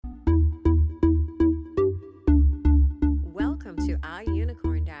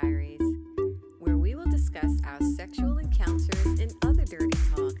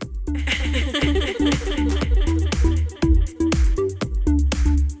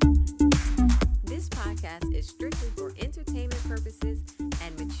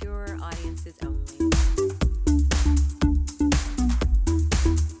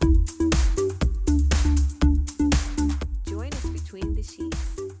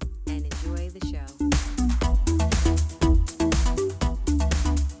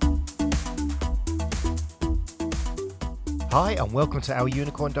Hi, and welcome to our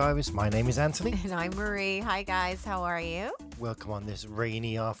Unicorn Diaries. My name is Anthony. And I'm Marie. Hi, guys. How are you? Welcome on this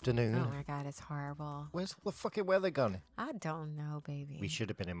rainy afternoon. Oh, my God. It's horrible. Where's all the fucking weather gone? I don't know, baby. We should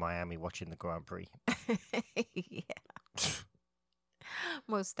have been in Miami watching the Grand Prix. Yeah.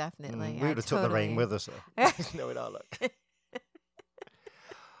 Most definitely. We would have took the rain with us. No, it all look.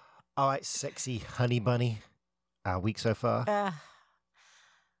 All right, sexy honey bunny. Our week so far.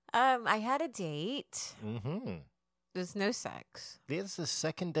 I had a date. Mm-hmm. There's no sex. There's the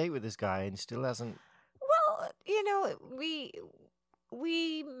second date with this guy and still hasn't. Well,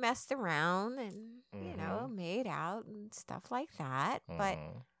 we messed around and made out and stuff like that. But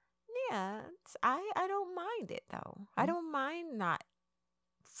yeah, I don't mind it though. I don't mind not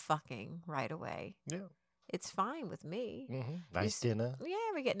fucking right away. Yeah. It's fine with me. Mm-hmm. Nice dinner. Yeah,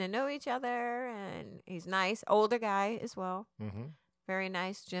 we're getting to know each other, and he's nice, older guy as well. Mm-hmm. Very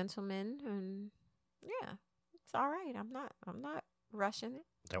nice gentleman, and yeah, it's all right. I'm not rushing it.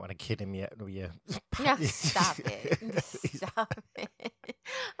 Don't want to kid him yet, do you? No, stop it. Stop it.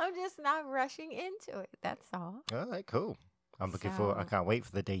 I'm just not rushing into it. That's all. All right, cool. I'm looking forward. I can't wait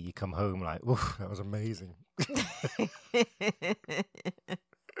for the day you come home like, oof, that was amazing.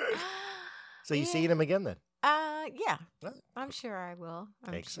 So you seeing him again then? Yeah. Oh. I'm sure I will.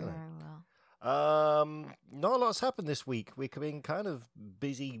 Excellent. Sure I will. Not a lot's happened this week. We've been kind of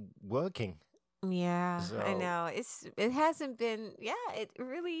busy working. Yeah, So- I know. It hasn't been. Yeah, it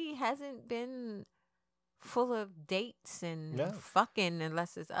really hasn't been full of dates and No. fucking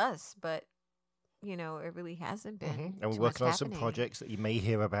unless it's us. But it really hasn't been. And too we're much working on some happening. projects that you may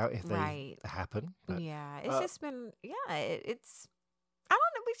hear about if they Right. happen. But, Yeah, it's just been. Yeah, it's. I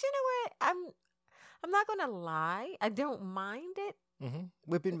don't know, but you know what? I'm not gonna lie. I don't mind it.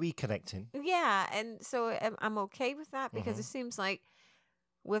 We've been reconnecting. Yeah, and so I'm okay with that because it seems like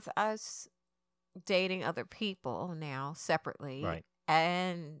with us dating other people now separately Right.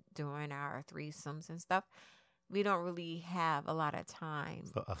 and doing our threesomes and stuff, we don't really have a lot of time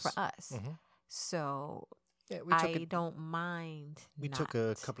For us. Mhm. So Yeah, I don't mind. we took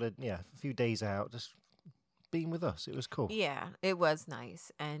a few days out, just being with us. It was cool. Yeah, it was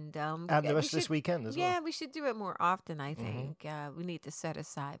nice, and And the rest of this weekend as Yeah, well. we should do it more often. I think we need to set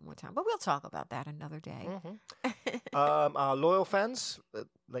aside more time, but we'll talk about that another day. Our loyal fans,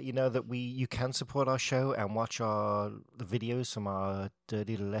 let you know that you can support our show and watch the videos from our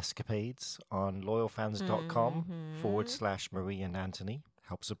dirty little escapades on loyalfans.com/Marie and Anthony.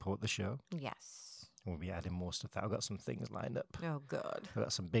 Help support the show. Yes. We'll be adding more stuff. I've got some things lined up. Oh, God. I've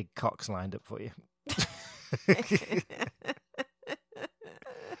got some big cocks lined up for you.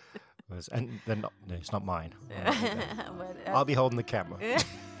 And they're not. No, it's not mine. I'll be holding the camera.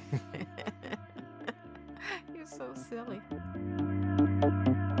 You're so silly.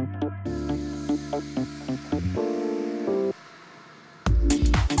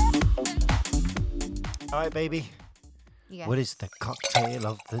 All right, baby. Yes. What is the cocktail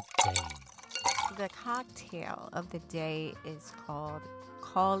of the day? The cocktail of the day is called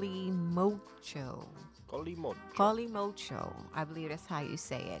Calimocho. Calimocho. I believe that's how you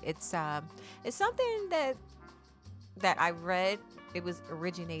say it. It's something that I read. It was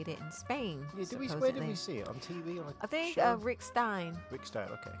originated in Spain. Yeah, where did supposedly. we see it? On TV? On a I think show? Rick Stein. Rick Stein,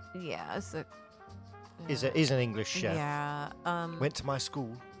 okay. Yeah, it's a. Is an English chef. Yeah. Went to my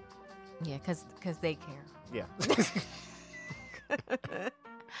school. Yeah, because they care. Yeah.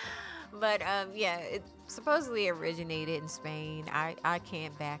 But yeah, it supposedly originated in Spain. I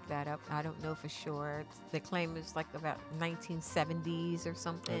can't back that up. I don't know for sure. The claim is like about 1970s or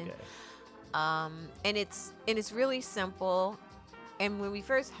something. Okay. And it's really simple. And when we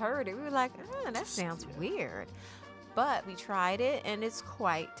first heard it, we were like, that sounds weird. But we tried it, and it's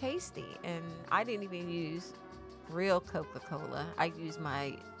quite tasty. And I didn't even use real Coca-Cola. I used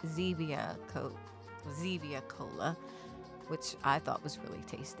my Zevia Cola, which I thought was really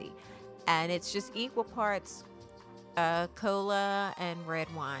tasty. And it's just equal parts cola and red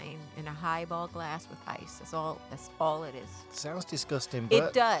wine in a highball glass with ice. That's all it is. Sounds disgusting, but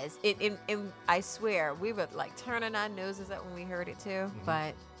It does. And I swear, we were like turning our noses up when we heard it too.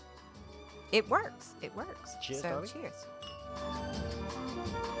 But it works. It works. Cheers, so darling. cheers.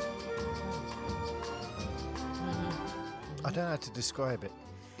 I don't know how to describe it.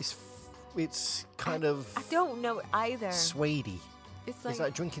 It's kind of I don't know either. suede-y. It's It's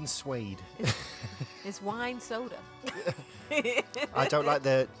like drinking suede. It's wine soda. I don't like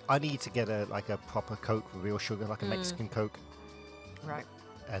I need to get a proper Coke with real sugar, like a Mexican Coke, Right.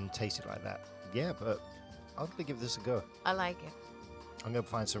 and taste it like that. Yeah, but I'm gonna give this a go. I like it. I'm gonna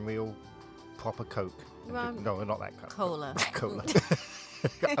find some real proper Coke. Well, No, not that kind. Cola. Cola.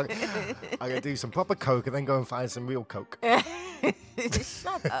 I'm going to do some proper Coke and then go and find some real Coke.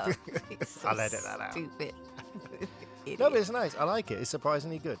 Shut up. So I'll edit that out. Stupid. No, but it's nice. I like it. It's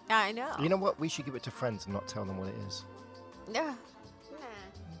surprisingly good. I know. You know what? We should give it to friends and not tell them what it is. Yeah.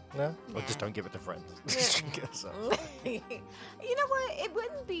 No? Or Nah. just don't give it to friends. Yeah. Just drink it yourself. You know what? It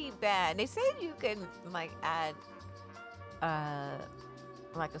wouldn't be bad. They say you can like add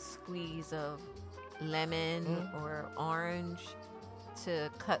like a squeeze of lemon or orange to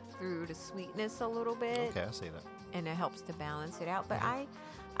cut through the sweetness a little bit, Okay, I see that. and it helps to balance it out. But I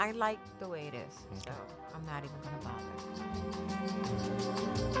like the way it is, so I'm not even gonna bother.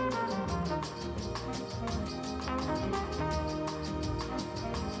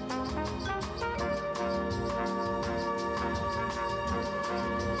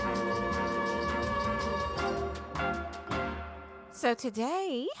 So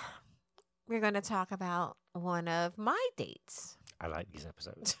today we're going to talk about one of my dates. I like these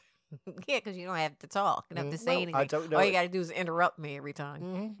episodes. Yeah, because you don't have to talk. You don't have to say No, anything. I don't know All it. you got to do is interrupt me every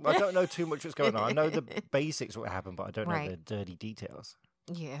time. I don't know too much what's going on. I know the basics what happened, but I don't know Right. the dirty details.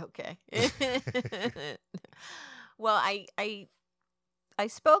 Yeah, okay. Well, I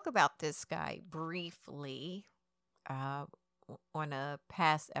spoke about this guy briefly on a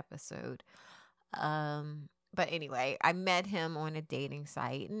past episode. But anyway, I met him on a dating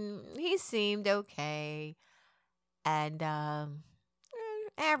site and he seemed okay. And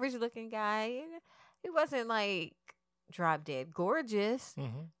average looking guy. He wasn't like drop dead gorgeous,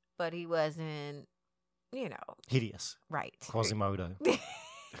 but he wasn't, Hideous. right. Quasimodo.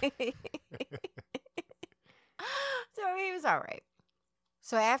 So he was all right.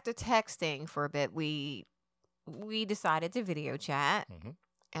 So after texting for a bit, we decided to video chat,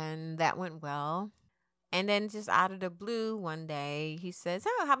 and that went well. And then just out of the blue one day, he says,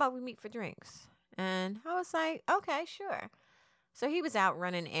 "Oh, how about we meet for drinks?" And I was like, "Okay, sure." So he was out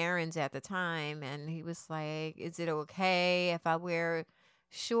running errands at the time, and he was like, "Is it okay if I wear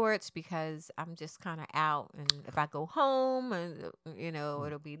shorts because I'm just kind of out, and if I go home, and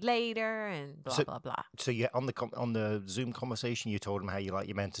it'll be later, and blah So- blah blah." So yeah, on the Zoom conversation, you told him how you like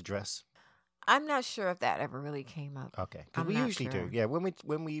your men to dress. I'm not sure if that ever really came up. Okay, because I'm we not usually sure. do. Yeah, when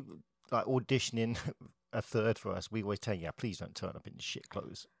we like auditioning a third for us, we always tell you, please don't turn up in shit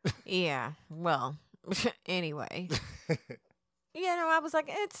clothes. Yeah. Well, anyway, I was like,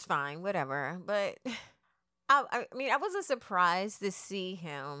 it's fine, whatever. But I mean, I wasn't surprised to see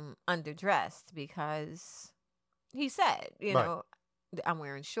him underdressed because he said, Right. I'm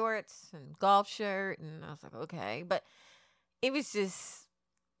wearing shorts and golf shirt, and I was like, okay, but it was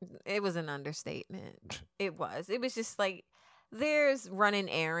an understatement. It was just like there's running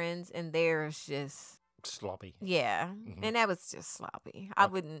errands and there's just Sloppy. yeah, and that was just sloppy. I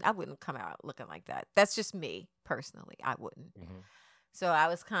wouldn't come out looking like that. That's just me personally. I wouldn't. So I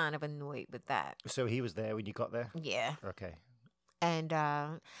was kind of annoyed with that. So he was there when you got there. Yeah, Okay. and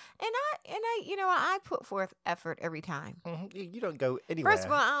I I put forth effort every time. You don't go anywhere. First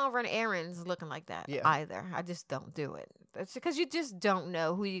of all, I don't run errands looking like that Yeah. either. I just don't do it. That's because you just don't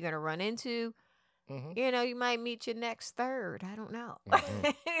know who you're gonna run into. You might meet your next third. I don't know.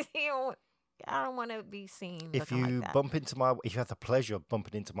 I don't want to be seen If looking you like that. if you have the pleasure of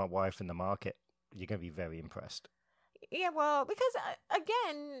bumping into my wife in the market, you're going to be very impressed. Yeah, well, because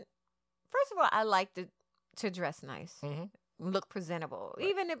again, first of all, I like to dress nice, look presentable,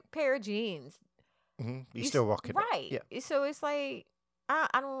 even a pair of jeans. You're still rocking it. right? Yeah. So it's like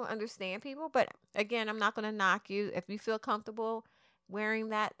I don't understand people, but again, I'm not going to knock you if you feel comfortable wearing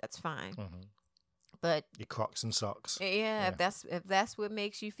that. That's fine. But Your Crocs and socks. yeah, if that's what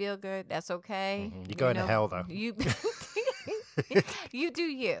makes you feel good, that's okay. You're going to hell, though. You you do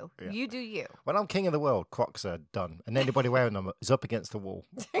you. Yeah. You do you. When I'm king of the world, Crocs are done. And anybody wearing them is up against the wall.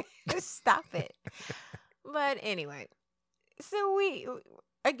 Stop it. But anyway, so he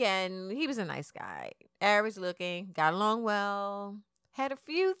was a nice guy, average looking, got along well, had a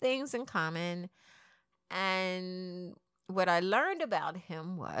few things in common. And what I learned about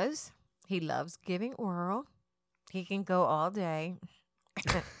him was he loves giving oral. He can go all day.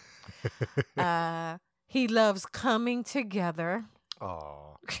 He loves coming together.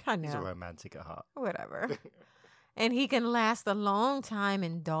 Oh, I he's a know. romantic at heart. Whatever. And he can last a long time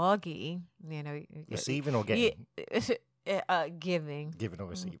in doggy. Receiving or getting? Giving. Giving or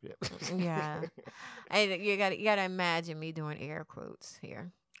receiving. Yeah. And you gotta imagine me doing air quotes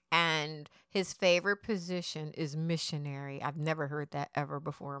here. And his favorite position is missionary. I've never heard that ever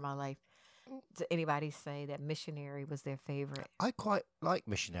before in my life. Did anybody say that missionary was their favorite? I quite like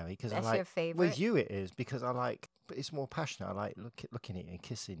missionary because I That's like. your favorite? With you, it is because I like, but it's more passionate. I like looking at you and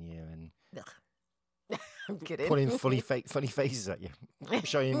kissing you and Ugh. I'm kidding. putting funny faces at you,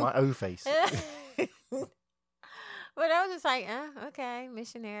 showing my O face. But I was just like, okay,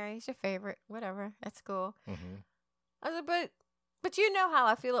 missionary, it's your favorite, whatever, that's cool. Mm-hmm. I was like, but you know how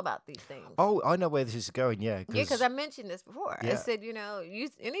I feel about these things. Oh, I know where this is going. Yeah, because I mentioned this before. I Yeah. said,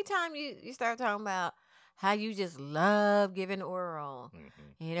 anytime you start talking about how you just love giving oral,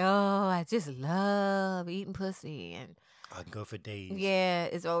 I just love eating pussy, and I can go for days. yeah,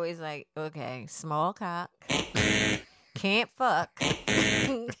 it's always like, okay, small cock, can't fuck.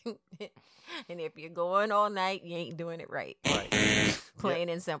 And if you're going all night, you ain't doing it right. Right. Plain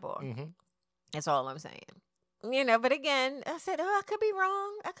and simple. Mm-hmm. That's all I'm saying. But again, I said, I could be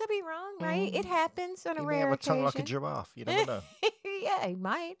wrong, right? It happens on a You may rare have a occasion. tongue like a giraffe. You never know. Yeah, he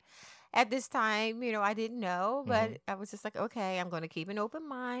might. At this time, I didn't know, but I was just like, okay, I'm going to keep an open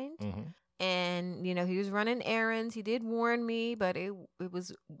mind. Mm-hmm. And, he was running errands. He did warn me, but it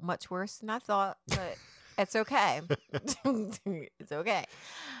was much worse than I thought. But it's okay. It's okay.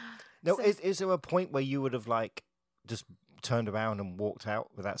 No, is there a point where you would have just turned around and walked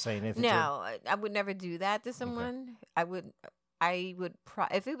out without saying anything? No, I would never do that to someone. Okay. I would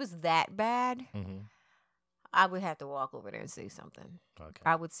if it was that bad, I would have to walk over there and say something. Okay.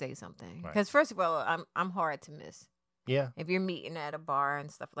 I would say something Right. because first of all, I'm hard to miss. Yeah. If you're meeting at a bar and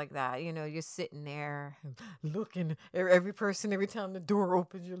stuff like that, you're sitting there looking. Every person, every time the door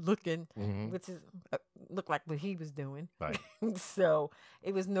opens, you're looking, which is look like what he was doing. Right. So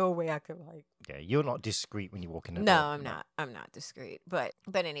it was no way I could Yeah, you're not discreet when you walk in the No, door. I'm not. I'm not discreet. But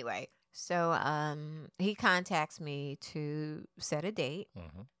anyway, so he contacts me to set a date,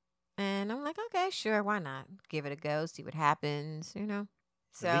 and I'm like, okay, sure, why not? Give it a go, see what happens.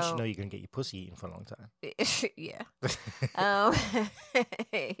 So At least you know you're gonna get your pussy eaten for a long time. yeah.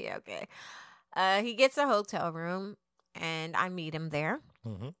 Yeah. Okay. He gets a hotel room, and I meet him there.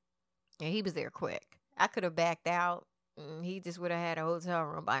 And he was there quick. I could have backed out. He just would have had a hotel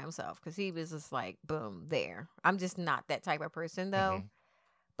room by himself because he was just like, boom, there. I'm just not that type of person, though.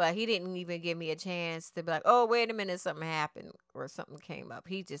 But he didn't even give me a chance to be like, oh, wait a minute, something happened or something came up.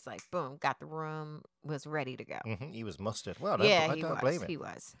 He just like, boom, got the room, was ready to go. He was mustard. Well, I don't blame him. He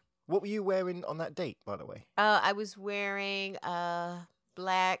was. What were you wearing on that date, by the way? I was wearing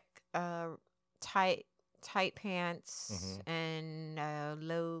black tight pants and a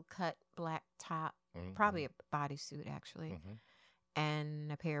low cut black top, probably a bodysuit actually,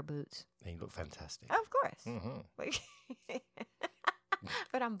 and a pair of boots. And you look fantastic. Of course.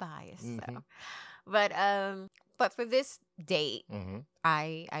 But I'm biased. So. But for this date,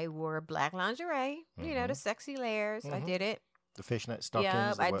 I wore black lingerie. The sexy layers. I did it. The fishnet stockings.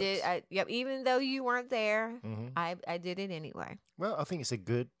 Yep, I did. Yep, even though you weren't there, I did it anyway. Well, I think it's a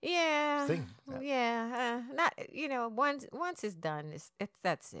good thing. Yeah. Not once it's done,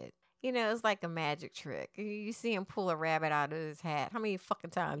 that's it. It's like a magic trick. You see him pull a rabbit out of his hat. How many fucking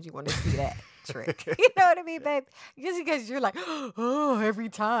times you want to see that trick? You know what I mean, babe? Just because you're like, oh, every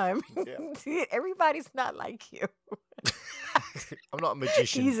time. Yeah. Everybody's not like you. I'm not a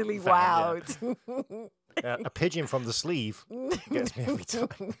magician. Easily wowed. Yeah. A pigeon from the sleeve gets me every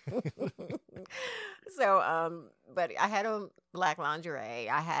time. So, but I had on black lingerie.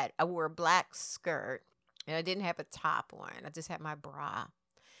 I wore a black skirt, and I didn't have a top on. I just had my bra.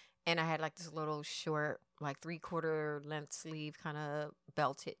 And I had like this little short, like 3/4 length sleeve kind of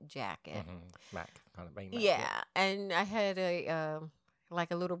belted jacket. Mac, kind of Mac. Yeah. And I had a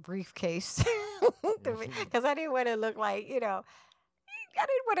like a little briefcase because I didn't want to look like, I didn't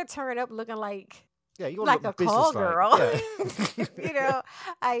want to turn up looking like like a call girl. Yeah.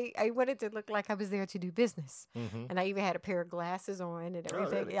 I wanted to look like I was there to do business. And I even had a pair of glasses on and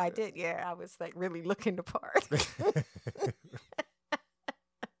everything. Oh, really? Yeah, I did. Yeah, I was like really looking the part.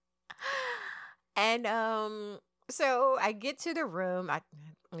 And so I get to the room. I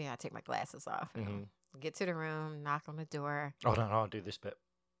take my glasses off. Get to the room, knock on the door. Oh no, I'll do this bit.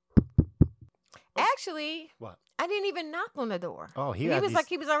 Actually, what? I didn't even knock on the door. Oh, he was like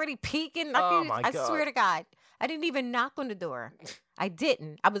he was already peeking. Like oh my God! I swear to God, I didn't even knock on the door. I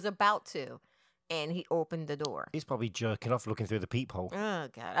didn't. I was about to, and he opened the door. He's probably jerking off, looking through the peephole. Oh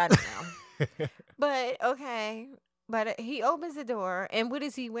God, I don't know. But okay, he opens the door, and what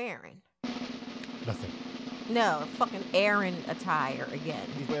is he wearing? Nothing. No, fucking errand attire again.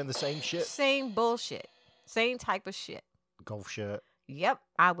 He's wearing the same shit. Same bullshit. Same type of shit. Golf shirt. Yep,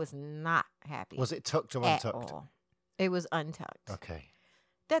 I was not happy. Was it tucked or at untucked? all. It was untucked. Okay.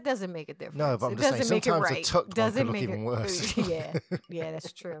 That doesn't make a difference. No, but I'm just saying, sometimes a tucked one could look even worse. Yeah,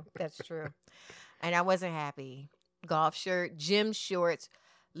 that's true. That's true. And I wasn't happy. Golf shirt, gym shorts,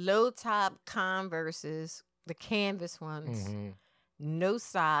 low top Converses, the canvas ones, no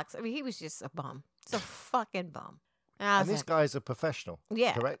socks. I mean, he was just a bum. He's a fucking bum. And I And was this guy's a professional, like,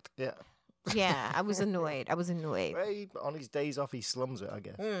 yeah, correct? Yeah. yeah. I was annoyed. Well, on his days off, he slums it, I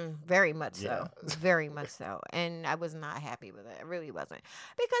guess. Very much so. Yeah. Very much so. And I was not happy with it. I really wasn't.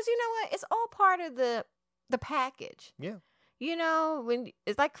 Because you know what? It's all part of the package. Yeah. You know, when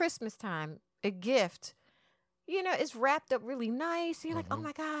it's like Christmas time, a gift, you know, it's wrapped up really nice. You're like, oh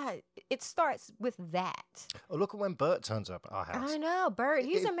my God. It starts with that. Oh, look at when Bert turns up at our house. I know, Bert.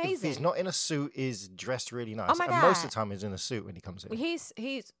 He's If amazing. he's not in a suit, he's dressed really nice. Oh my And most of God. the time, he's in a suit when he comes in. He's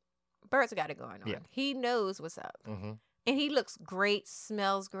Bert's got it going on. Yeah. He knows what's up. Mm-hmm. And he looks great,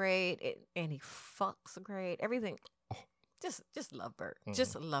 smells great, and he fucks great. Everything. Oh. Just love Bert. Mhm.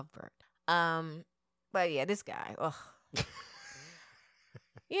 Just love Bert. But yeah, this guy. Ugh.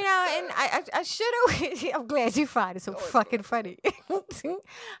 You know, and I should have. I'm glad you find it so fucking funny. I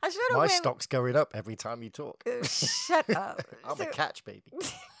should have. My stock's going up every time you talk. Shut up. I'm a catch, baby.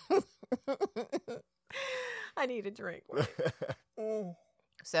 I need a drink.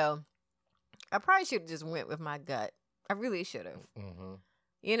 So, I probably should have just went with my gut. I really should have. Mm-hmm.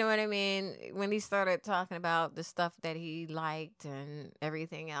 You know what I mean? When he started talking about the stuff that he liked and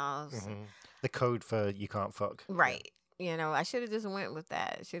everything else. Mm-hmm. The code for you can't fuck. Right. You know, I should have just went with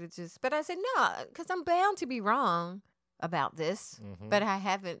that. But I said, no, because I'm bound to be wrong about this. Mm-hmm. But I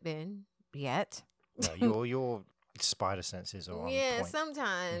haven't been yet. No, your spider senses are on Yeah, point.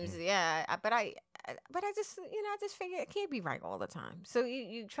 sometimes, yeah. But I just, you know, I just figure it can't be right all the time. So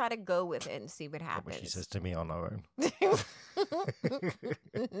you try to go with it and see what That's happens. what she says to me on our own.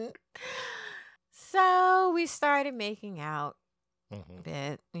 So we started making out Mm-hmm. a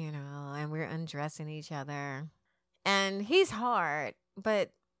bit, you know, and we're undressing each other. And he's hard, but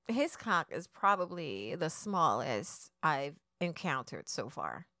his cock is probably the smallest I've encountered so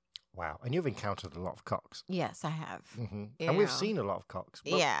far. Wow. And you've encountered a lot of cocks. Yes, I have. Mm-hmm. You And we've know. seen a lot of cocks.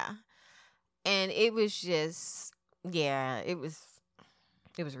 But Yeah. And it was just, yeah, it was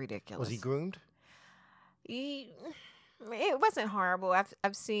ridiculous. Was he groomed? It wasn't horrible.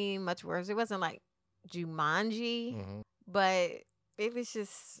 I've seen much worse. It wasn't like Jumanji, Mm-hmm. but it was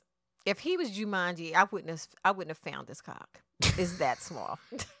just, if he was Jumanji, I wouldn't have found this cock. It's that small.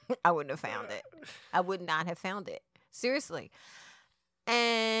 I wouldn't have found it. I would not have found it. Seriously.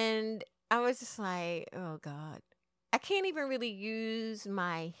 And I was just like, oh God. I can't even really use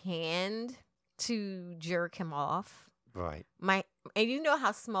my hand to jerk him off. Right. And you know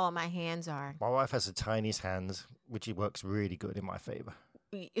how small my hands are. My wife has the tiniest hands, which it works really good in my favor.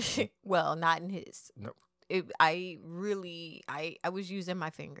 Well, not in his. Nope. I was using my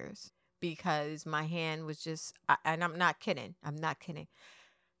fingers because my hand was just, and I'm not kidding. I'm not kidding.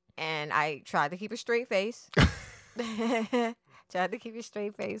 And I tried to keep a straight face. Tried to keep a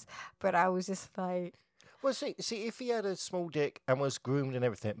straight face, but I was just like. Well, see, if he had a small dick and was groomed and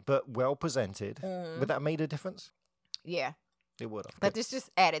everything, but well presented, would that have made a difference? Yeah. It would have. But this just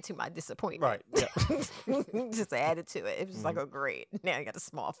added to my disappointment. Right, yeah. Just added to it. It was just like, oh, great. Now I got a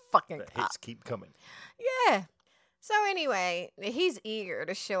small fucking The cock. hits keep coming. Yeah. So anyway, he's eager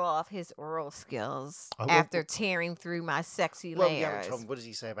to show off his oral skills Oh, well, after tearing through my sexy Well, yeah, layers. Tom, what does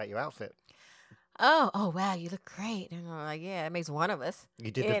he say about your outfit? Oh, wow, you look great. And I'm like, yeah, it makes one of us. You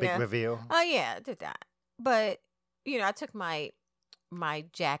did the big reveal. Oh, yeah, I did that. But, you know, I took my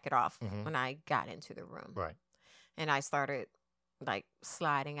jacket off Mhm. when I got into the room. Right. And I started, like,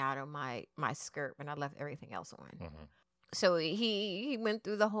 sliding out of my skirt when I left everything else on. Mhm. So he went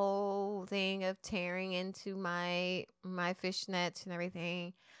through the whole thing of tearing into my fishnets and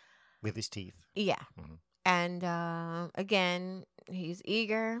everything. With his teeth. Yeah. Mhm. And again, he's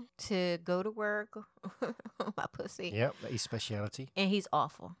eager to go to work. My pussy. Yep, that is speciality. And he's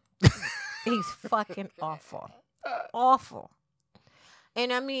awful. He's fucking awful. Awful.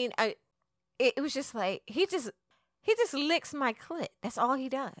 And I mean, it was just like he just licks my clit. That's all he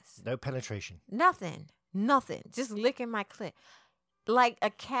does. No penetration. Nothing. Just licking my clit. Like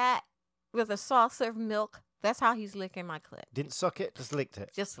a cat with a saucer of milk. That's how he's licking my clit. Didn't suck it, just licked it.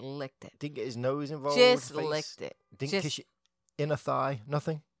 Just licked it. Didn't get his nose involved. Just face. licked it. Didn't Just- kiss your inner thigh.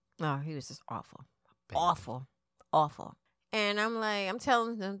 Nothing. No, he was just awful. Baby. Awful. And I'm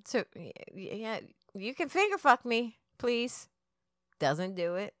telling them to, yeah, you can finger fuck me, please. Doesn't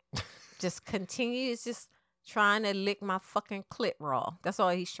do it. Just continues just trying to lick my fucking clit raw. That's all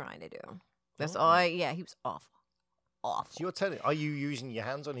he's trying to do. That's all. Yeah, he was awful. So you're telling? Are you using your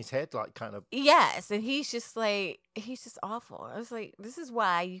hands on his head, like kind of? Yes, and he's just awful. I was like, this is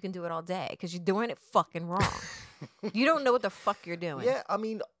why you can do it all day, because you're doing it fucking wrong. You don't know what the fuck you're doing. Yeah, I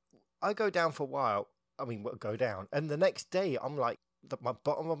mean, I go down for a while. I mean, go down, and the next day I'm like, my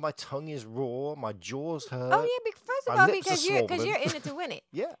bottom of my tongue is raw, my jaws hurt. Oh yeah, first First of My all, lips are because you're swollen. in it to win it.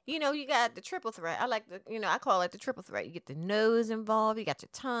 Yeah. You know, you got the triple threat. I like I call it the triple threat. You get the nose involved, you got your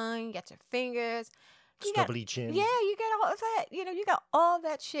tongue, you got your fingers. You got, Stubbly chin. yeah, you got all of that. You know, you got all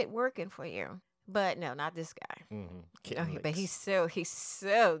that shit working for you. But no, not this guy. Mm-hmm. Oh, Kitten but licks. he's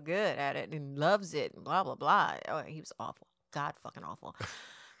so good at it and loves it and blah blah blah. Oh, he was awful. God fucking awful.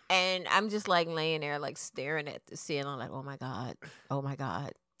 And I'm just like laying there like staring at the ceiling like, oh my God. Oh my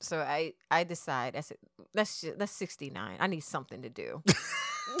God. So I decide that's 69. I need something to do.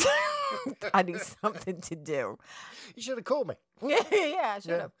 I need something to do. You should have called me. Yeah, I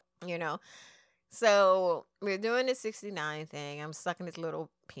should have. You know. So we're doing the 69 thing. I'm sucking his little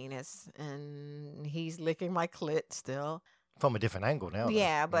penis, and he's licking my clit still. From a different angle now. Though.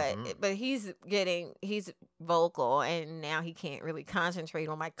 Yeah, but Mhm. he's vocal, and now he can't really concentrate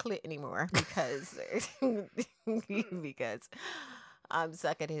on my clit anymore because because I'm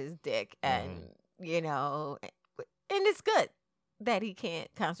sucking his dick, and you know, and it's good that he can't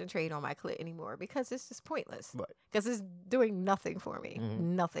concentrate on my clit anymore because it's just pointless. Right. Because it's doing nothing for me.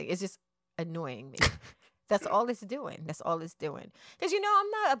 Nothing. It's just annoying me. That's all it's doing. That's all it's doing. Because I'm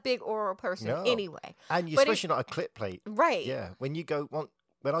not a big oral person No. anyway. And you're But especially not a clit plate. Right. Yeah. When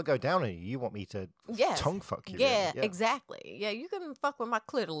I go down on you, you want me to Yes. tongue fuck you. Yeah, really. Yeah. exactly. Yeah, you can fuck with my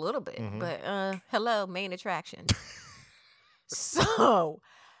clit a little bit, but hello, main attraction.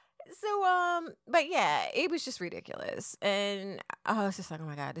 But yeah, it was just ridiculous, and I was just like, oh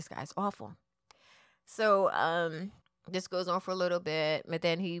my God, this guy's awful. So this goes on for a little bit, but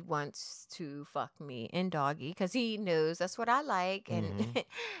then he wants to fuck me in doggy because he knows that's what I like, and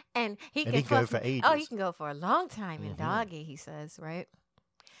and he can go fuck for me- ages. Oh, he can go for a long time in doggy. He says, right?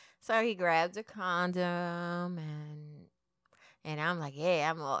 So he grabs a condom, and I'm like, yeah,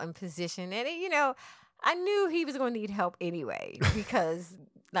 I'm all in position, and I knew he was going to need help anyway because,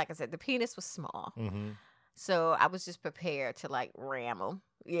 like I said, the penis was small. So I was just prepared to like ram him.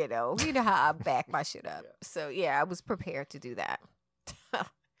 You know how I back my shit up. So yeah, I was prepared to do that.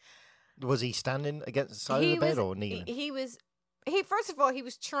 Was he standing against the side of the bed or kneeling? He first of all, he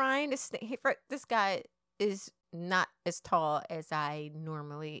was trying to this guy is not as tall as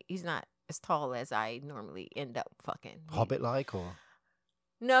he's not as tall as I normally end up fucking. Hobbit like or?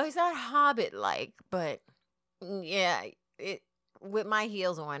 No, he's not Hobbit like, but yeah, with my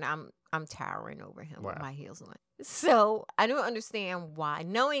heels on, I'm towering over him with my heels on. So I don't understand why,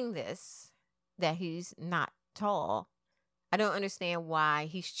 knowing this, that he's not tall, I don't understand why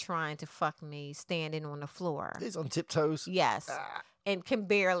he's trying to fuck me standing on the floor. He's on tiptoes. Yes. And can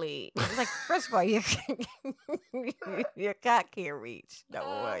barely, like, first of all, your cock can't reach. No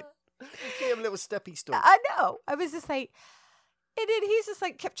one. Give him a little steppy stool. I know. I was just like, and then he's just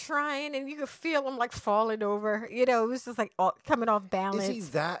like kept trying, and you could feel him like falling over. It was just like coming off balance. Is he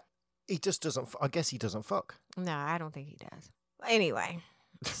that? He just doesn't. I guess he doesn't fuck. No, I don't think he does. Anyway,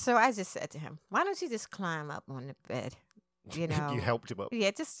 so I just said to him, "Why don't you just climb up on the bed? You helped him up.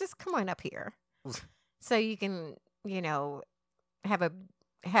 Yeah, just come on up here, so you can, have a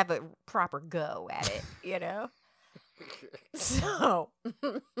proper go at it. So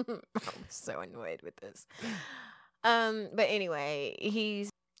I'm so annoyed with this. But anyway,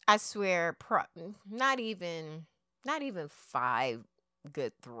 I swear, not even 5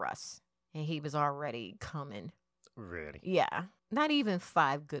 good thrusts, and he was already coming. Really? Yeah, not even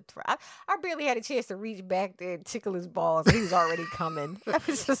 5 good thrusts. I barely had a chance to reach back there and tickle his balls, and he was already coming. I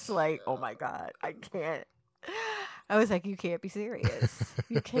was just like, oh my God, I can't. I was like, you can't be serious.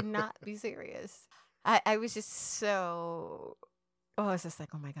 You cannot be serious. I was just so. Oh, it's just like,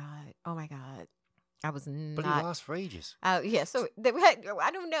 oh my God. I was not. But he lasts for ages. Yeah, so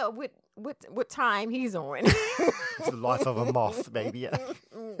I don't know what time he's on. The life of a moth, maybe. Yeah.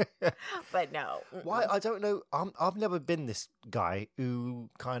 But no. Why? I don't know. I've never been this guy who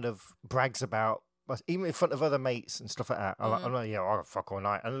kind of brags about, even in front of other mates and stuff like that. I'm like, yeah, I'll fuck all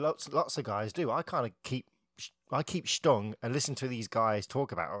night, and lots of guys do. I kind of keep stung and listen to these guys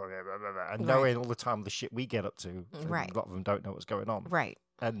talk about and knowing all the time the shit we get up to. Right. A lot of them don't know what's going on. Right.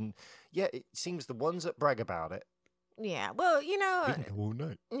 And yeah, it seems the ones that brag about it. Yeah. Well, He can go all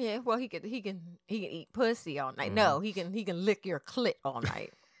night. Yeah. Well, he can eat pussy all night. No, he can lick your clit all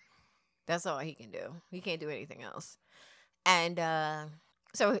night. That's all he can do. He can't do anything else. And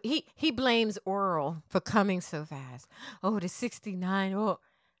so he blames oral for coming so fast. Oh, the 69. Oh,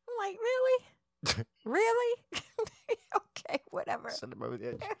 I'm like, really? Really? Okay, whatever. Send him over the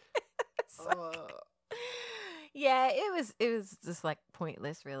edge. Yeah, it was just like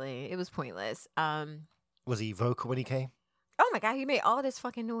pointless, really. It was pointless. Was he vocal when he came? Oh my God, he made all this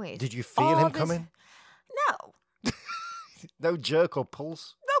fucking noise. Did you feel him coming? No. No jerk or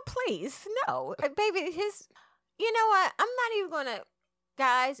pulse? No, please. No. Baby, you know what? I'm not even gonna,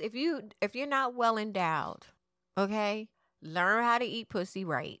 guys. If you're not well endowed, okay, learn how to eat pussy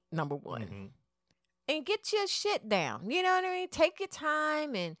right. Number one, Mhm. and get your shit down. You know what I mean? Take your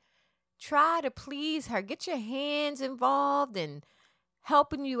time and try to please her. Get your hands involved and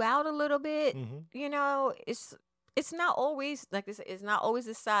helping you out a little bit. Mhm. You know, it's not always like I said, it's not always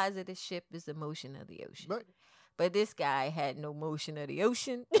the size of the ship is the motion of the ocean. Right. But this guy had no motion of the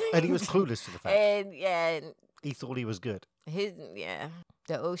ocean. And he was clueless to the fact. And and He thought he was good. the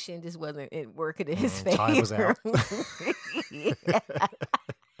ocean just wasn't working in his favor. Time was out. Yeah.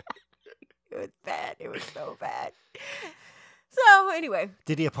 It was bad. It was so bad. So anyway,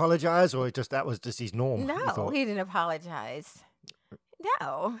 Did he apologize, or that was just his norm? no, you thought? he didn't apologize.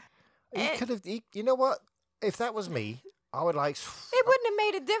 No, He And could have. You know what? If that was me, I would like. it wouldn't have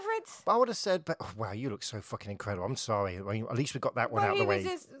made a difference. I would have said, "But wow, you look so fucking incredible. I'm sorry. I mean, at least we got that one But out of he the was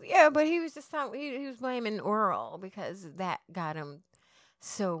way." just but he was just he was blaming oral because that got him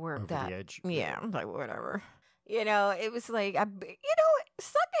so worked Over up. the edge. Yeah, I'm like whatever. You know, it was like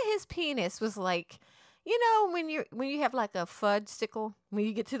sucking his penis was like, you know, when you have like a fudge sickle, when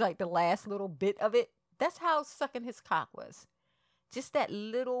you get to like the last little bit of it, that's how sucking his cock was. Just that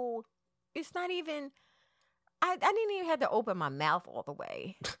little. It's not even. I didn't even have to open my mouth all the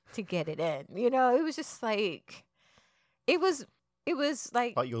way to get it in. You know, it was just like, it was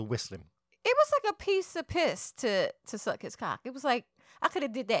like Like you're whistling. it was like a piece of piss to suck his cock. It was like I could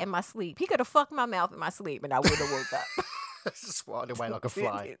have did that in my sleep. He could have fucked my mouth in my sleep, and I would have woke up. Swatted away like a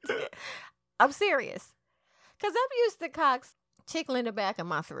fly. I'm serious, cause I'm used to cocks tickling the back of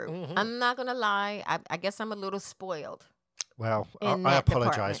my throat. Mhm. I'm not gonna lie. I guess I'm a little spoiled. Well, In I that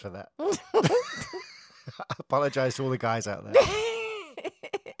apologize for that. I apologize to all the guys out there.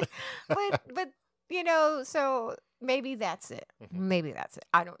 but you know, so maybe that's it. Mhm. Maybe that's it.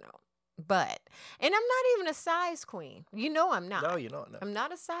 I don't know. But and I'm not even a size queen. You know I'm not. No, you're not. No. I'm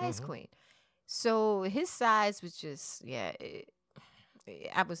not a size Mhm. queen. So his size was just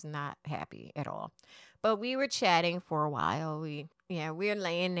I was not happy at all. But we were chatting for a while. We're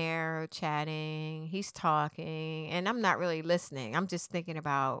laying there chatting. He's talking, and I'm not really listening. I'm just thinking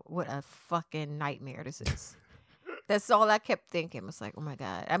about what a fucking nightmare this is. That's all I kept thinking. I was like, oh my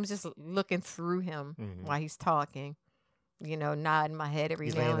God. I'm just looking through him Mhm. while he's talking, nodding my head every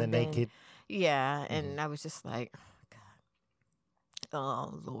He's now laying there and then. naked. Yeah. And I was just like, oh God.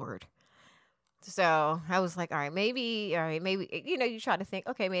 Oh, Lord. So I was like, all right, maybe, you try to think,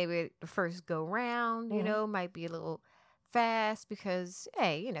 okay, maybe the first go round, Mhm. might be a little fast because,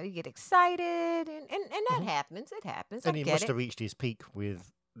 hey, you get excited and that Mhm. happens. It happens. And I he get must it. have reached his peak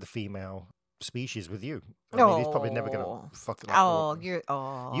with the female species with you. I mean, he's probably never going Oh. to fuck it Oh, up. you're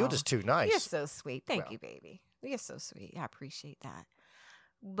You're just too nice. You're so sweet. Thank Well. you, baby. You're so sweet. I appreciate that.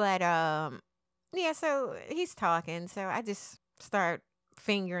 But yeah, so he's talking, so I just start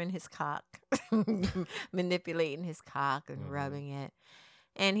fingering his cock, manipulating his cock and Mhm. rubbing it.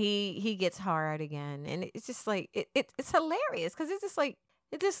 And he gets hard again. And it's just like it's hilarious because it's just like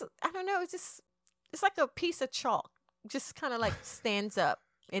I don't know, it's like a piece of chalk. Just kind of like stands up.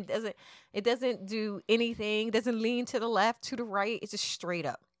 It doesn't do anything, doesn't lean to the left, to the right. It's just straight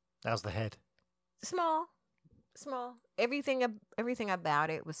up. How's the head? Small. Everything about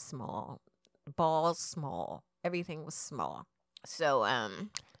it was small. Balls small. Everything was small. So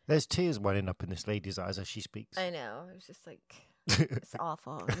There's tears welling up in this lady's eyes as she speaks. I know, it was just like it's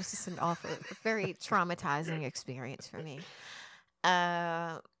awful. It was just an awful, very traumatizing experience for me.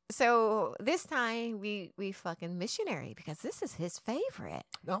 So this time we fucking missionary because this is his favorite.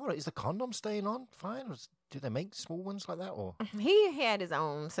 No, is the condom staying on? Fine. Do they make small ones like that, or? He had his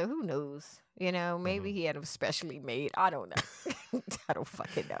own, so who knows? Maybe he had them specially made. I don't know. I don't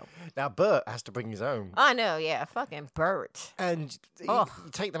fucking know. Now Bert has to bring his own, I know, yeah, fucking Bert. and Ugh.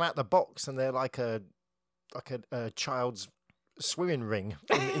 you take them out the box, and they're like a child's swimming ring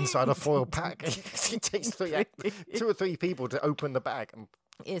inside a foil pack. It takes 2 or 3 people to open the bag, and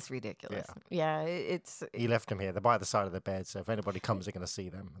It's ridiculous. Yeah, it's he left them here. They're by the side of the bed, so if anybody comes, they're going to see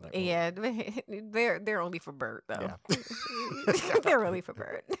them. Like, oh. yeah. They're only for Bert though. Yeah. They're only for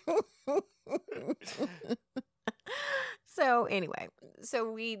Bert. So anyway,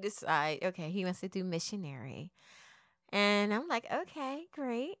 we decide. Okay, he wants to do missionary, and I'm like, okay,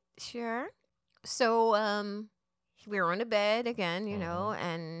 great, sure. So we're on the bed again,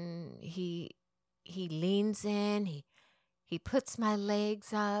 and he leans in. He puts my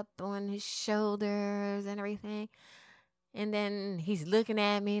legs up on his shoulders and everything. And then he's looking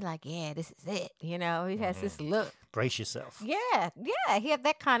at me like, yeah, this is it. He has this look. Brace yourself. Yeah. He had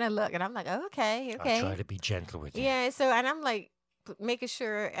that kind of look. And I'm like, okay. I try to be gentle with you. Yeah. So, and I'm like making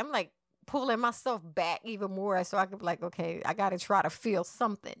sure, I'm like pulling myself back even more so I could be like, okay, I got to try to feel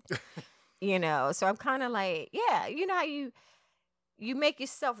something, you know? So I'm kind of like, yeah, you know how you make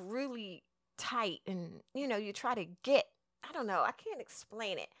yourself really tight and, you know, you try to get, I don't know, I can't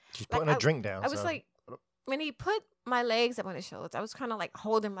explain it. She's Like, putting a drink down. I was so. like, when he put my legs up on his shoulders, I was kind of like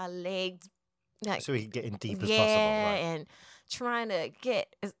holding my legs, like, so he can get in deep as yeah, possible. Right? and trying to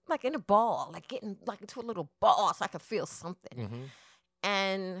get like in a ball, like getting like into a little ball so I could feel something. Mm-hmm.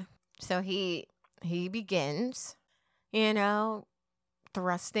 And so he begins, you know,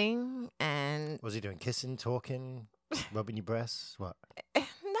 thrusting, and Was he doing kissing, talking, rubbing your breasts? What? no,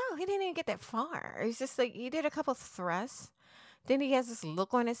 he didn't even get that far. It's just like he did a couple thrusts. Then he has this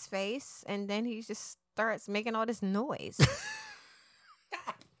look on his face, and then he just starts making all this noise.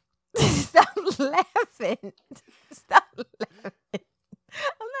 Stop laughing. Stop laughing.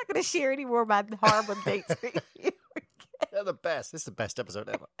 I'm not going to share any more of my horrible dates with you. They're the best. This is the best episode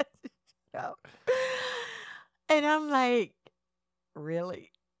ever. No. And I'm like,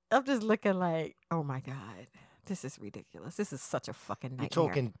 really? I'm just looking like, oh my God, this is ridiculous. This is such a fucking nightmare. You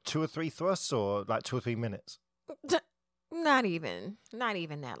talking 2 or 3 thrusts or like 2 or 3 minutes? Not even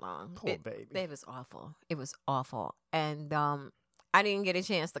that long. Poor baby. It was awful. It was awful. And I didn't get a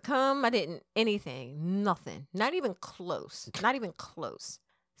chance to come. I didn't anything. Nothing. Not even close. Not even close.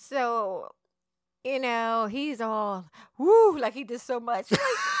 So, you know, he's all, woo, like he did so much. Like,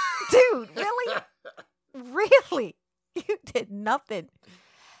 dude, really? Really? You did nothing.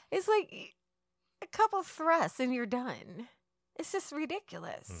 It's like a couple thrusts and you're done. It's just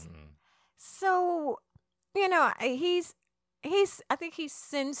ridiculous. Mm-hmm. So, you know, I think he's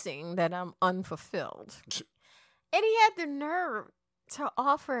sensing that I'm unfulfilled. And he had the nerve to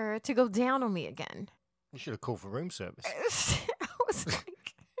offer to go down on me again. You should have called for room service. I was like,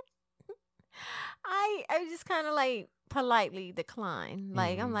 I just kind of like politely declined.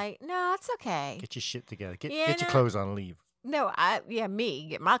 Like, I'm like, no, it's okay. Get your shit together. Get Yeah, your clothes on and leave. No, me,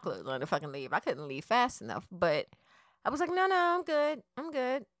 get my clothes on to fucking leave. I couldn't leave fast enough. But I was like, no, I'm good. I'm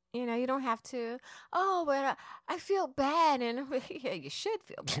good. You know, you don't have to. Oh, but I feel bad. And yeah, you should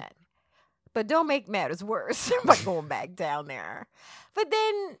feel bad. But don't make matters worse by going back down there. But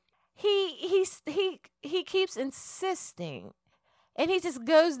then he keeps insisting. And he just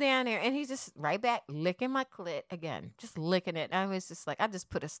goes down there and he's just right back licking my clit again. Just licking it. I was just like, I just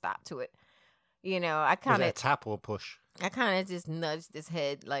put a stop to it. You know, I kind of tap or push. I kind of just nudged his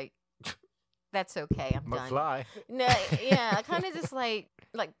head like, that's okay. I'm done. McFly. No, yeah, I kind of just like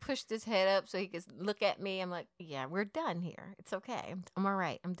pushed his head up so he could look at me. I'm like, yeah, we're done here. It's okay. I'm all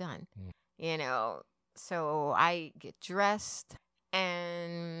right. I'm done. You know, so I get dressed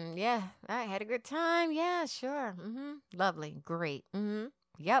and yeah, I had a good time. Yeah, sure. Lovely. Great.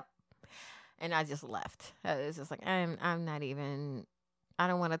 Yep. And I just left. I was just like, I'm not even, I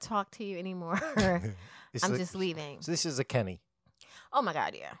don't want to talk to you anymore. I'm just leaving. So this is a Kenny. Oh my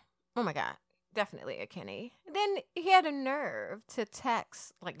God, yeah. Oh my God. Definitely a Kenny. Then he had a nerve to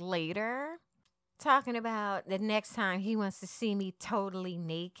text like later talking about the next time he wants to see me totally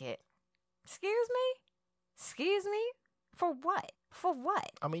naked. Excuse me? For what? For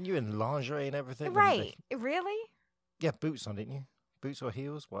what? I mean, you in lingerie and everything. Right. Really? Yeah, boots on, didn't you? Boots or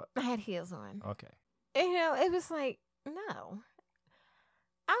heels? What? I had heels on. Okay. You know, it was like, no.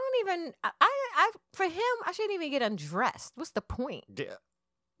 I don't even, I for him, I shouldn't even get undressed. What's the point? Yeah.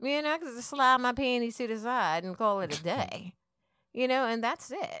 You know, because I slide my panties to the side and call it a day. You know, and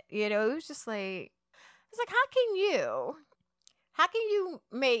that's it. You know, it was just like, it's like, how can you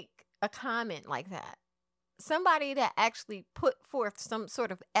make a comment like that? Somebody that actually put forth some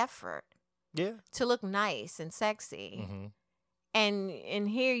sort of effort to look nice and sexy. And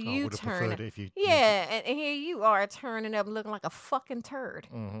here you turn, and here you are turning up looking like a fucking turd.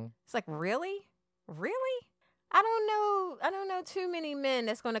 It's like, really? I don't know too many men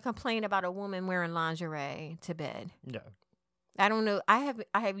that's going to complain about a woman wearing lingerie to bed. No. I don't know. I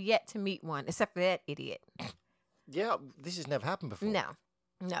have yet to meet one except for that idiot. Yeah, this has never happened before.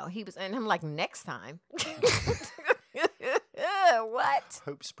 No, he was, and I'm like, next time. What?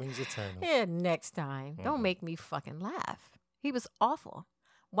 Hope springs eternal. Yeah, next time. Don't make me fucking laugh. He was awful.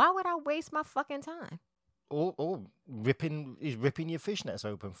 Why would I waste my fucking time? Or he's ripping your fishnets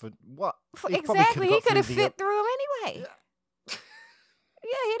open for what? Exactly. He could have fit through them anyway. Yeah,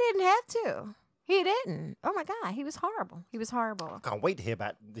 he didn't have to. He didn't. Oh my God, he was horrible. I can't wait to hear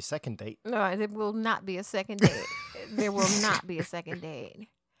about the second date. No, there will not be a second date. There will not be a second date.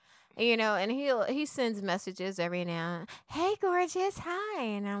 You know, and he sends messages every now and then. Hey, gorgeous, hi.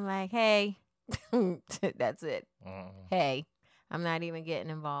 And I'm like, hey. That's it. Hey. I'm not even getting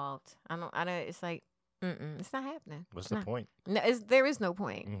involved. I don't, it's like, it's not happening. What's the point? No, there is no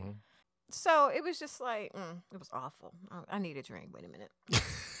point. So it was just like, it was awful. I need a drink. Wait a minute.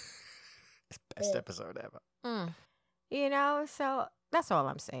 Best episode ever. You know, so that's all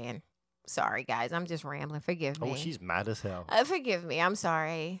I'm saying. Sorry, guys. I'm just rambling. Forgive me. Oh, she's mad as hell. Forgive me. I'm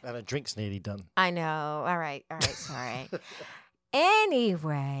sorry. And her drink's nearly done. I know. All right. Sorry.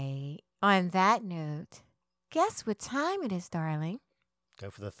 Anyway, on that note, guess what time it is, darling? Go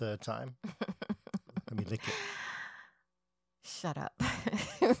for the third time. Let me lick it. Shut up.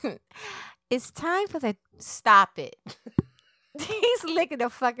 It's time for the... Stop it. He's licking the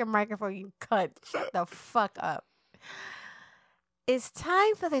fucking microphone, you cunt. Shut the fuck up. It's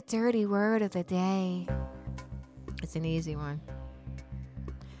time for the dirty word of the day. It's an easy one.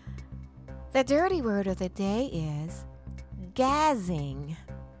 The dirty word of the day is gazzing.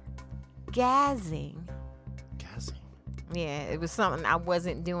 Gazzing. Gazzing. Yeah, it was something I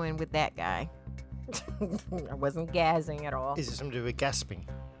wasn't doing with that guy. I wasn't gazzing at all. Is it something to do with gasping?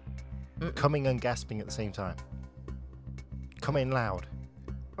 Coming and gasping at the same time? Coming loud?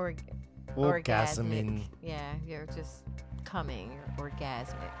 Or Orgasming. Yeah, you're just coming. You're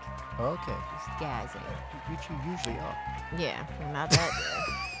orgasmic. Okay. Just gazzing. Which you usually are. Yeah, well, not that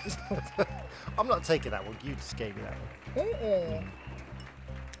good. I'm not taking that one. You just gave me that one.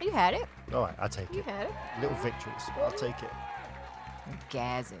 You had it. All right, I'll take You it. had it. Little victories. I'll take it.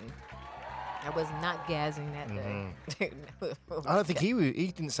 Gazzing. I was not gazzing that day. I don't think he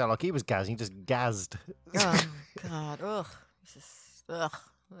didn't sound like he was gazzing. He just gazzed. Oh, God. Ugh. It's just,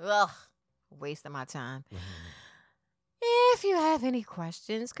 ugh. Waste of my time. If you have any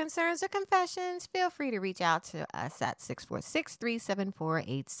questions, concerns, or confessions, feel free to reach out to us at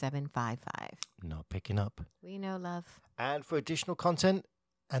 646-374-8755. Not picking up. We know love. And for additional content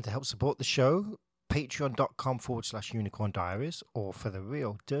and to help support the show, patreon.com/unicorn diaries, or for the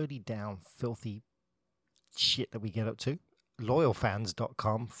real dirty down filthy shit that we get up to,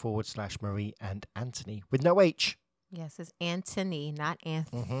 loyalfans.com/Marie and Anthony with no H. Yes, it's Anthony, not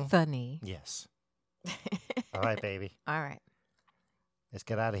Anthony. Yes. All right, baby. All right. Let's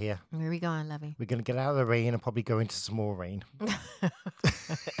get out of here. Where are we going, lovey? We're going to get out of the rain and probably go into some more rain.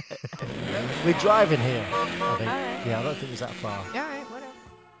 We're driving here, I think. All right. Yeah, I don't think it's that far. All right, whatever.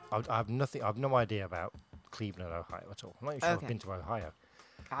 I have no idea about Cleveland, Ohio at all. I'm not even sure I've been to Ohio.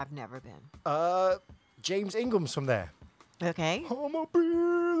 I've never been. James Ingram's from there. Okay. I'ma be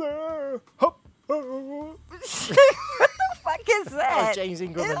there. Hop, hop. What the fuck is that? James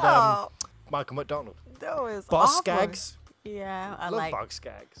Ingram Ew. and Michael McDonald. That was Boss awful. Skaggs. Yeah, I Love like. Boss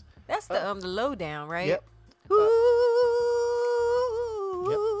Skaggs. That's the lowdown, right? Yep. Ooh.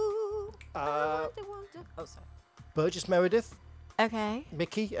 Oh, sorry. Burgess Meredith, Okay.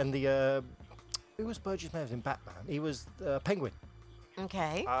 Mickey, and the who was Burgess Meredith in Batman? He was Penguin.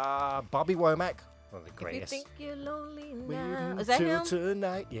 Okay. Bobby Womack, one of the If you greatest. think you're lonely now. Waiting Is that till him?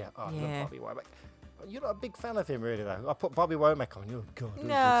 Tonight. Yeah, I love Yeah. Bobby Womack. You're not a big fan of him, really, though. I put Bobby Womack on. Oh God.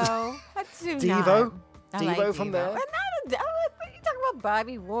 No, I do Devo? not. I Devo from Devo. there? But what are you talking about,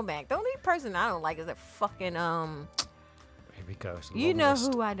 Bobby Womack? The only person I don't like is that fucking Here we go. It's a You long know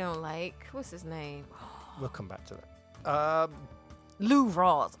list. who I don't like? What's his name? We'll come back to that. Lou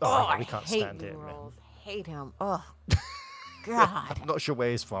Rawls. Oh, Oh, yeah, I we can't hate stand Lou him, man. Rawls. Hate him. Oh, God. I'm not sure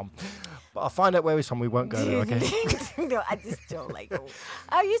where he's from, but I'll find out where he's from. We won't go there, okay? No, I just don't like him.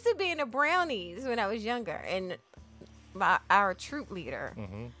 I used to be in the Brownies when I was younger, and our troop leader.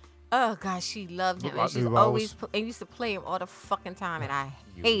 Oh gosh, she loved him, Look like and she's Lou always Rawls. and used to play him all the fucking time, and I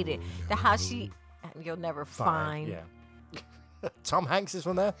hated the how she. You'll never find. Yeah. Tom Hanks is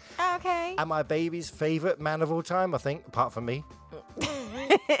from there. Okay. And my baby's favourite man of all time, I think, apart from me.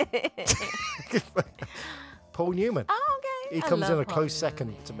 Paul Newman. Oh, okay. He I comes in love a Paul close Newman, second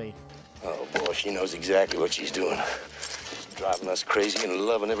man. to me. Oh, boy, she knows exactly what she's doing. Driving us crazy and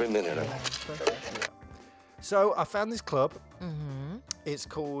loving every minute of it. So I found this club. It's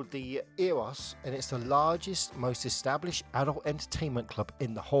called the Eros, and it's the largest, most established adult entertainment club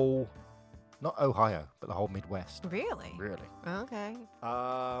in the whole, not Ohio, but the whole Midwest. Really? Really. Okay.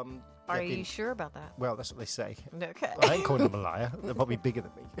 Are Are you sure about that? Well, that's what they say. Okay. I ain't calling them a liar. They're probably bigger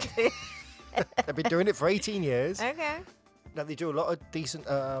than me. They've been doing it for 18 years. Okay. Now, they do a lot of decent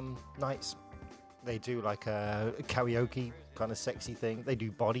nights. They do like a karaoke kind of sexy thing. They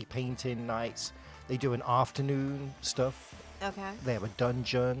do body painting nights. They do an afternoon stuff. Okay. They have a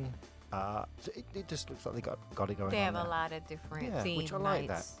dungeon. So it just looks like they got it going They on have there. a lot of different Yeah, themed which I like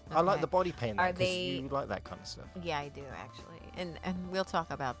nights. that. I like Okay. the body paint Are because they- you like that kind of stuff. Yeah, I do actually, and we'll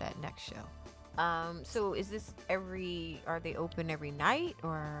talk about that next show. So is this are they open every night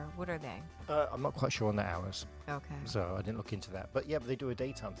or what are they? I'm not quite sure on the hours, Okay. so I didn't look into that. But yeah, but they do a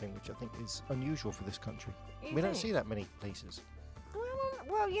daytime thing, which I think is unusual for this country. You We don't think? see that many places.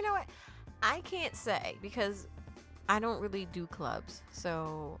 Well, you know what? I can't say because I don't really do clubs,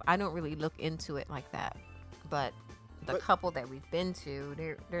 so I don't really look into it like that. But the couple that we've been to,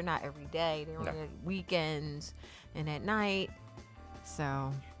 they're not every day. They're on the weekends and at night.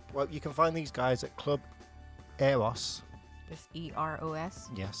 So. Well, you can find these guys at Club Eros. It's EROS.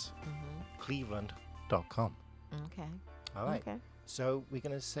 Yes. Mm-hmm. Cleveland.com. Okay. All right. Okay. So we're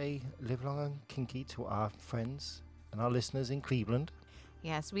going to say live long and kinky to our friends and our listeners in Cleveland.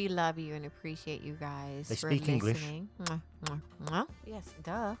 Yes, we love you and appreciate you guys. They for speak English. listening. Mwah, mwah, mwah. Yes,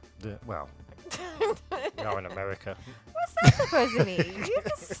 duh. Well, now in America. What's that supposed to mean? You're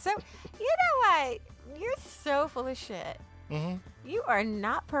just so. You know what? You're so full of shit. Mm-hmm. You are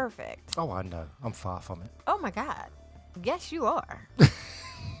not perfect. Oh, I know. I'm far from it. Oh my God. Yes, you are.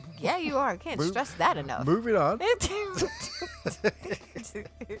 Yeah, you are. Can't stress that enough. Moving on.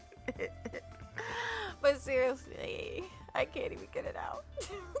 But seriously, I can't even get it out.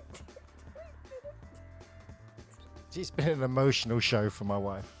 It's been an emotional show for my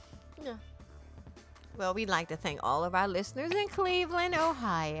wife. Yeah. Well, we'd like to thank all of our listeners in Cleveland,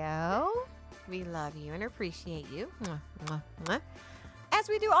 Ohio. We love you and appreciate you. Mwah, mwah, mwah. As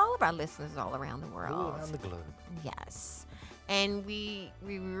we do all of our listeners all around the world. All around the globe. Yes. And we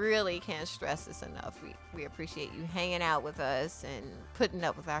really can't stress this enough. We appreciate you hanging out with us and putting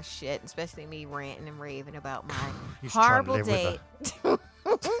up with our shit, especially me ranting and raving about my horrible date.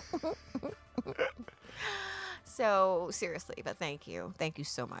 So seriously, but thank you. Thank you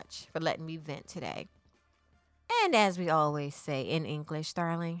so much for letting me vent today. And as we always say in English,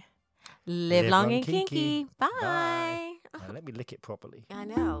 darling, live long and kinky. Bye. Bye. Now, let me lick it properly. I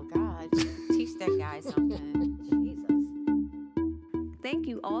know, God. Teach that guy something. Jesus. Thank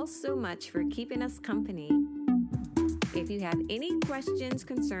you all so much for keeping us company. If you have any questions,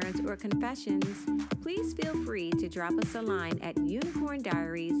 concerns, or confessions, please feel free to drop us a line at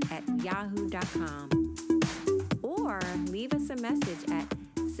unicorndiaries@yahoo.com or leave us a message at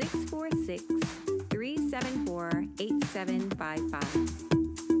 646-374-8755.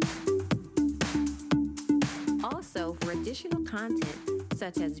 Also, for additional content,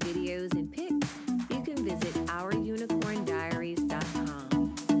 such as videos and pics, you can visit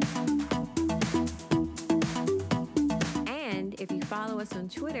ourunicorndiaries.com. And if you follow us on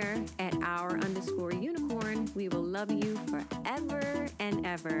Twitter at @our_unicorn, we will love you forever and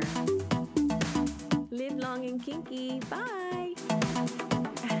ever. Live long and kinky. Bye.